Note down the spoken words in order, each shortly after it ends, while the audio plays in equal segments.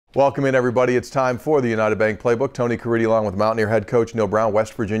Welcome in, everybody. It's time for the United Bank Playbook. Tony Caridi along with Mountaineer head coach Neil Brown,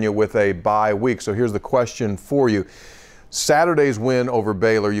 West Virginia with a bye week. So here's the question for you. Saturday's win over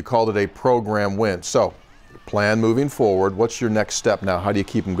Baylor, you called it a program win. So plan moving forward. What's your next step now? How do you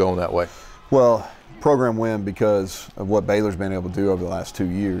keep them going that way? Well, program win because of what Baylor's been able to do over the last 2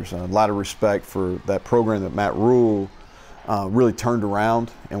 years. A lot of respect for that program that Matt Rule really turned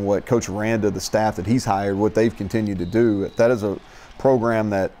around, and what Coach Aranda, the staff that he's hired, what they've continued to do. That is a program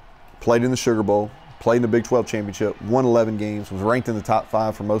that played in the Sugar Bowl, played in the Big 12 championship, won 11 games, was ranked in the top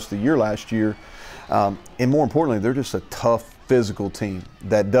 5 for most of the year last year. And more importantly, they're just a tough, physical team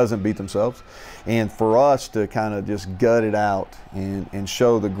that doesn't beat themselves. And for us to kind of just gut it out and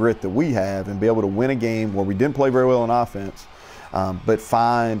show the grit that we have and be able to win a game where we didn't play very well on offense, but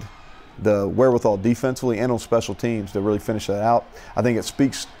find the wherewithal defensively and on special teams to really finish that out, I think it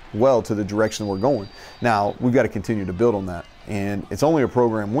speaks well to the direction we're going. Now, we've got to continue to build on that. And it's only a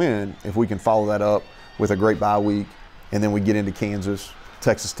program win if we can follow that up with a great bye week, and then we get into Kansas,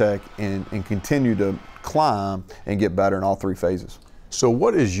 Texas Tech, and continue to climb and get better in all 3 phases. So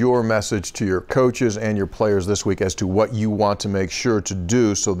what is your message to your coaches and your players this week as to what you want to make sure to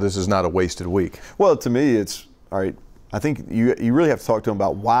do so this is not a wasted week? Well, to me, it's, all right, I think you really have to talk to them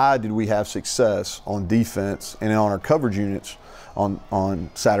about why did we have success on defense and on our coverage units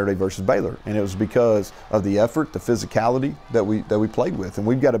on Saturday versus Baylor, and it was because of the effort, the physicality that we played with, and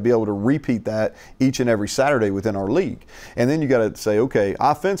we've got to be able to repeat that each and every Saturday within our league. And then you got to say, okay,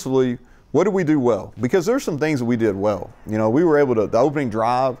 offensively, what did we do well? Because there's some things that we did well. You know, we were able to, the opening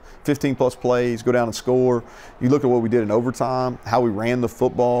drive, 15-plus plays, go down and score. You look at what we did in overtime, how we ran the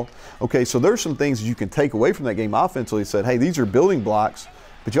football. Okay, so there's some things that you can take away from that game offensively and said, hey, these are building blocks,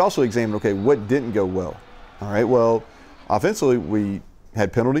 but you also examine, okay, what didn't go well? All right, well, offensively, we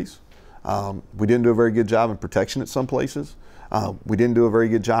had penalties. We didn't do a very good job in protection at some places. We didn't do a very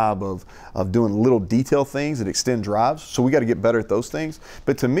good job of doing little detail things that extend drives. So we got to get better at those things.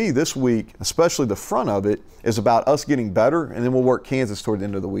 But to me, this week, especially the front of it, is about us getting better, and then we'll work Kansas toward the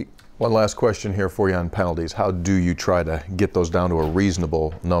end of the week. One last question here for you on penalties. How do you try to get those down to a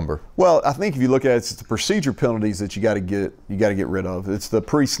reasonable number? Well, I think if you look at it, it's the procedure penalties that you got to get rid of. It's the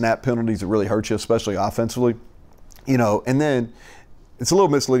pre-snap penalties that really hurt you, especially offensively. You know, and then it's a little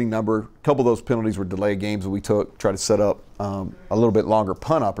misleading number. A couple of those penalties were delayed games that we took, try to set up a little bit longer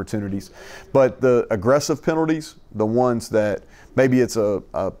punt opportunities. But the aggressive penalties, the ones that maybe it's a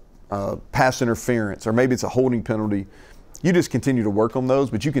pass interference or maybe it's a holding penalty, you just continue to work on those,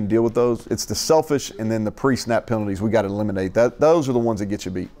 but you can deal with those. It's the selfish and then the pre-snap penalties we got to eliminate. Those are the ones that get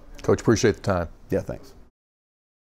you beat. Coach, appreciate the time. Yeah, thanks.